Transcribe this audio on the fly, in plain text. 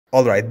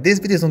Alright, this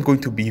video is not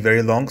going to be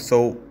very long,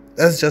 so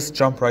let's just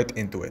jump right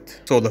into it.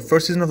 So the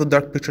first season of the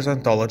Dark Pictures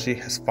anthology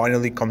has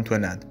finally come to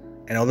an end,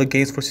 and all the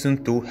games for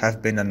season 2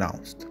 have been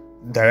announced.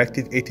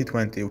 Directive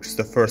 8020, which is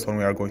the first one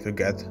we are going to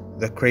get,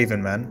 The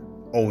Craven Man,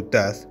 Oh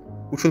Death,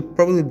 which will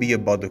probably be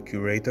about the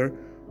Curator,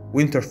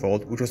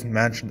 Winterfold, which was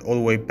mentioned all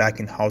the way back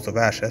in House of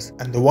Ashes,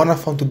 and the one I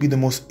found to be the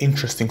most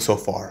interesting so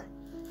far,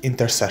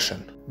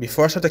 Intercession.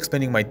 Before I start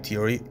explaining my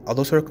theory, I'd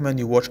also recommend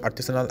you watch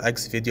Artisanal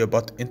X's video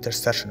about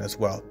Intercession as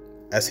well,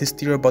 as his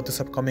theory about this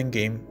upcoming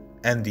game,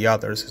 and the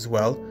others as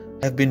well,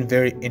 have been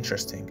very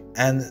interesting,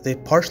 and they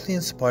partially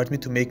inspired me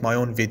to make my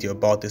own video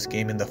about this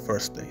game in the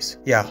first place.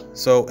 Yeah,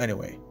 so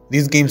anyway,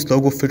 this game's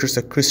logo features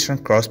a Christian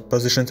cross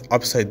positioned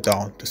upside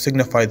down to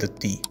signify the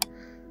T.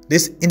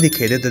 This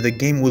indicated that the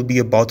game will be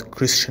about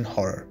Christian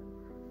horror.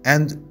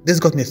 And this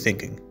got me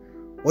thinking,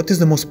 what is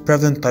the most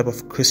prevalent type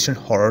of Christian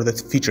horror that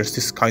features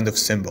this kind of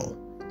symbol?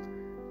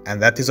 And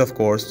that is, of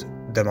course,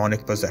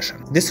 demonic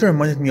possession. This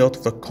reminded me out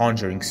of the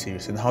Conjuring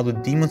series and how the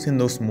demons in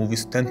those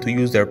movies tend to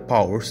use their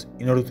powers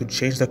in order to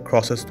change the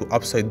crosses to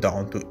upside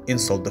down to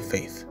insult the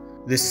faith.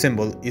 This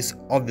symbol is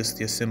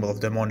obviously a symbol of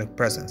demonic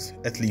presence,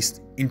 at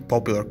least in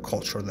popular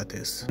culture that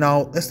is.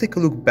 Now, let's take a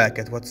look back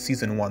at what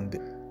Season 1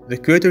 did. The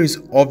Curator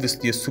is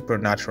obviously a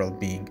supernatural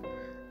being,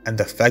 and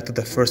the fact that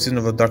the first season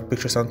of the Dark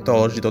Pictures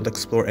anthology don't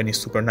explore any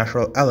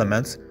supernatural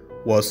elements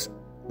was,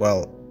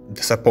 well,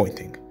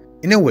 disappointing.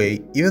 In a way,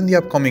 even the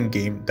upcoming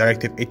game,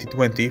 Directive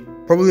 8020,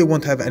 probably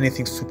won't have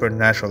anything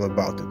supernatural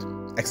about it,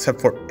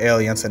 except for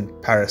aliens and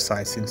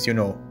parasites, since you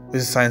know,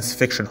 this is science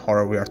fiction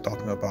horror we are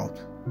talking about.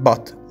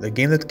 But the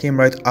game that came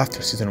right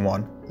after Season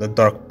 1, the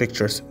Dark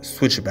Pictures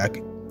Switchback,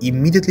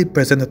 immediately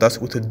presented us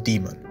with a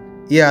demon.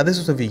 Yeah, this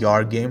was a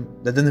VR game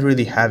that didn't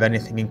really have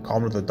anything in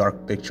common with the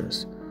Dark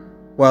Pictures.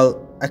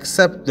 Well,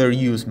 except their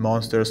used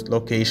monsters,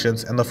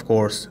 locations, and of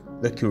course,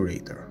 the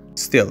Curator.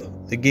 Still,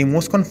 the game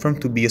was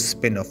confirmed to be a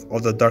spin-off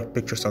of the Dark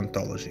Pictures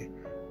anthology,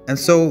 and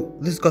so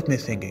this got me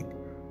thinking,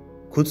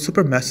 could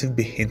Supermassive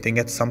be hinting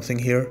at something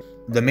here?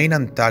 The main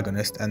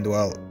antagonist and,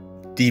 well,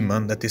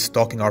 demon that is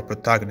stalking our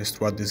protagonist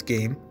throughout this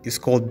game is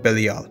called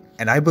Belial,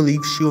 and I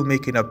believe she will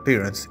make an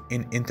appearance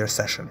in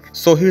Intercession.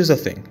 So here's the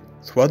thing,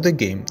 throughout the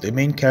game, the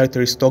main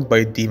character is stalked by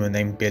a demon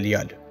named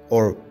Belial,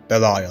 or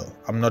Belial,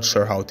 I'm not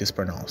sure how it is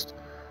pronounced,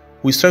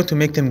 who is trying to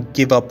make them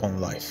give up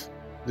on life.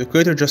 The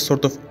Curator just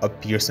sort of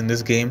appears in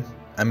this game.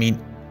 I mean,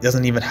 he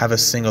doesn't even have a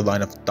single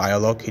line of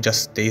dialogue, he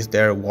just stays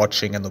there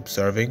watching and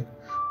observing,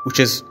 which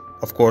is,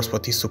 of course,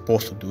 what he's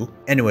supposed to do.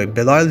 Anyway,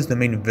 Belial is the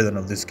main villain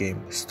of this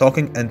game,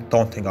 stalking and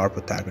taunting our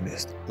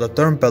protagonist. The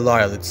term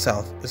Belial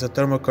itself is a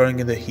term occurring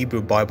in the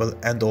Hebrew Bible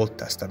and Old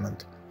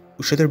Testament,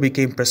 which later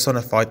became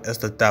personified as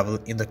the devil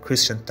in the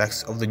Christian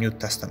texts of the New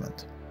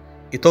Testament.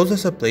 It also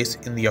has a place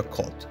in the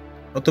occult,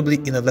 notably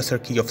in the Lesser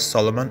Key of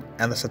Solomon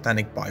and the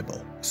Satanic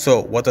Bible.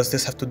 So, what does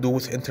this have to do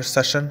with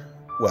Intercession?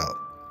 Well,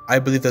 I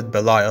believe that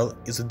Belial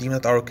is a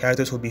demon that our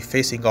characters will be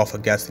facing off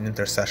against in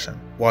Intercession.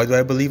 Why do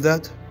I believe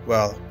that?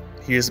 Well,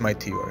 here's my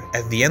theory.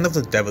 At the end of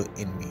The Devil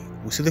in Me,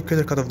 we see the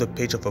Curator cut off the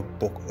page of a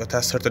book that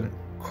has certain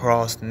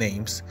crossed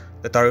names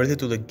that are related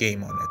to the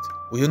game on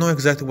it. We don't know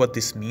exactly what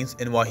this means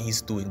and why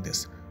he's doing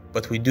this,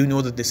 but we do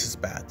know that this is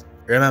bad.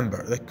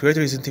 Remember, the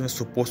Curator isn't even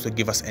supposed to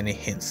give us any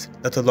hints,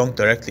 let alone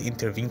directly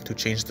intervene to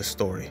change the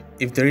story.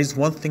 If there is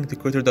one thing the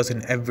Curator does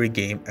in every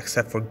game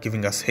except for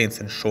giving us hints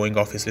and showing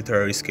off his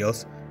literary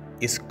skills,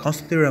 is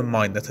constantly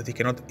remind us that he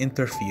cannot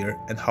interfere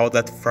and how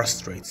that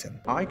frustrates him.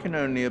 I can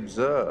only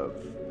observe,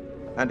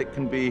 and it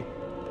can be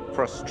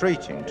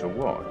frustrating to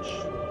watch.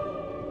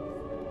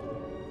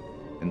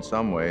 In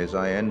some ways,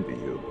 I envy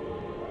you.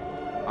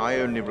 I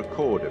only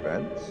record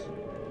events.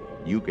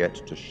 You get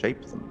to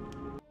shape them.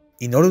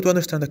 In order to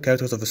understand the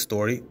characters of the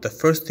story, the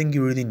first thing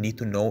you really need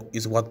to know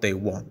is what they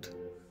want.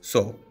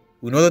 So,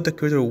 we know that the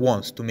Curator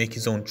wants to make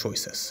his own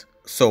choices.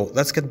 So,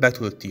 let's get back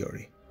to the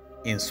theory.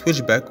 In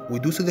Switchback, we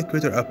do see the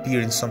Curator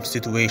appear in some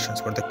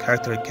situations where the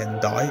character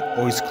can die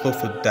or is close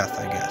to death,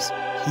 I guess.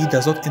 He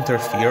does not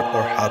interfere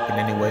or help in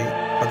any way,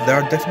 but there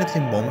are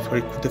definitely moments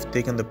where he could have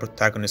taken the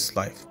protagonist's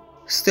life.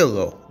 Still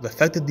though, the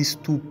fact that these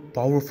two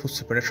powerful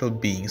supernatural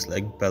beings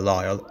like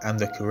Belial and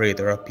the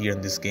Curator appear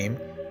in this game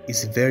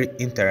is very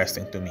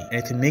interesting to me,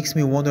 and it makes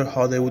me wonder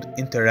how they would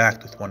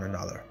interact with one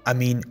another. I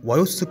mean, why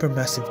would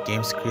Supermassive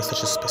Games create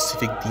such a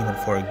specific demon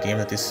for a game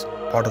that is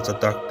part of the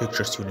Dark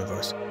Pictures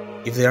universe,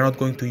 if they are not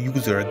going to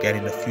use her again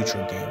in a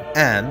future game?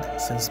 And,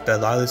 since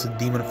Belial is a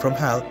demon from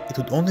hell, it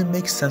would only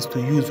make sense to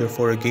use her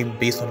for a game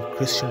based on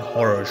Christian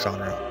horror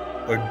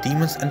genre, where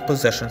demons and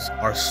possessions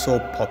are so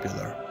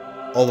popular.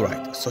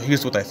 Alright, so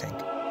here's what I think.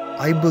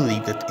 I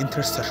believe that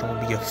Intercession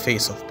will be a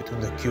face-off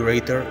between the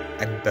Curator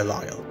and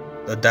Belial,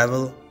 the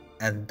devil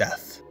and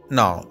death.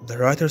 Now, the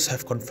writers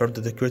have confirmed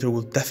that the Curator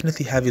will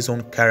definitely have his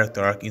own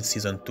character arc in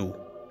Season 2.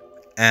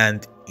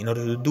 And in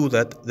order to do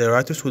that, the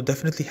writers will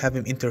definitely have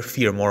him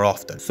interfere more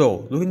often.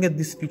 So, looking at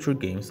these future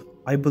games,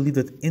 I believe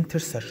that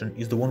Intercession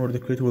is the one where the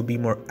Curator will be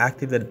more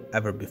active than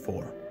ever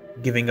before,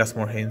 giving us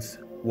more hints,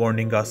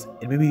 warning us,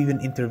 and maybe even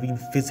intervene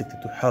physically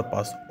to help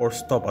us or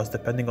stop us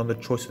depending on the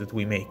choices that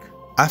we make.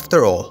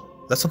 After all,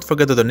 let's not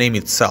forget that the name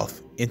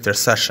itself,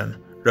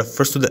 Intercession,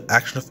 refers to the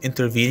action of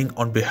intervening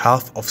on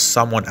behalf of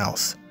someone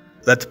else.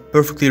 That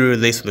perfectly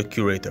relates to the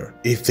Curator.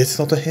 If this is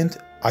not a hint,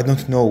 I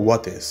don't know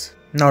what is.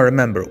 Now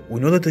remember, we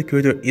know that the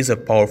Curator is a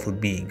powerful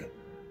being.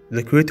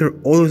 The Curator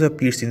always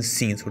appears in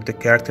scenes where the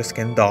characters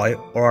can die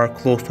or are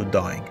close to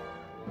dying,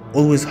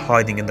 always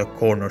hiding in the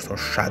corners or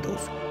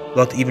shadows,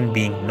 without even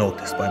being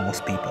noticed by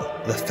most people.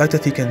 The fact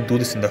that he can do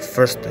this in the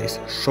first place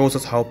shows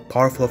us how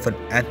powerful of an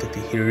entity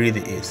he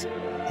really is.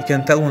 He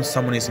can tell when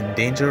someone is in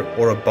danger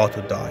or about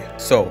to die.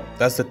 So,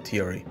 that's the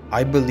theory.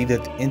 I believe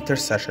that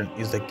Intercession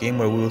is the game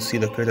where we will see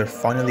the Curator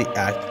finally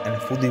act and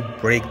fully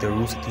break the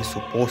rules that he's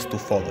supposed to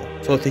follow,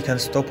 so that he can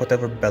stop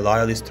whatever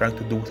Belial is trying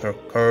to do with her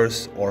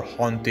curse, or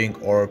haunting,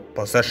 or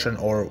possession,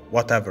 or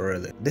whatever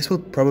really. This will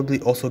probably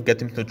also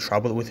get him into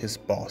trouble with his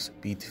boss,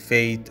 be it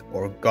fate,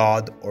 or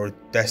God, or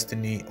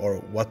destiny, or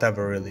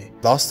whatever really,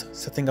 thus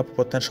setting up a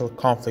potential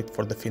conflict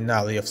for the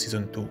finale of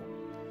Season 2.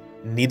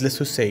 Needless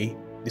to say,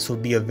 this will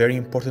be a very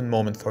important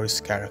moment for his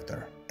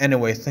character.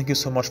 Anyway, thank you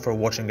so much for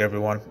watching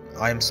everyone.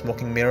 I am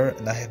Smoking Mirror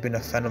and I have been a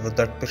fan of the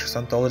Dark Pictures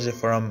anthology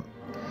for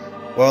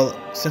well,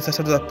 since I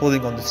started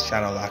uploading on this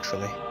channel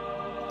actually.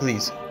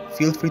 Please,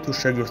 feel free to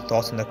share your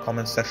thoughts in the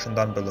comment section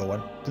down below,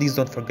 and please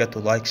don't forget to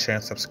like, share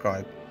and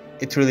subscribe.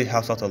 It really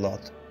helps out a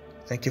lot.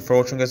 Thank you for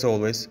watching as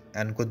always,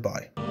 and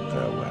goodbye.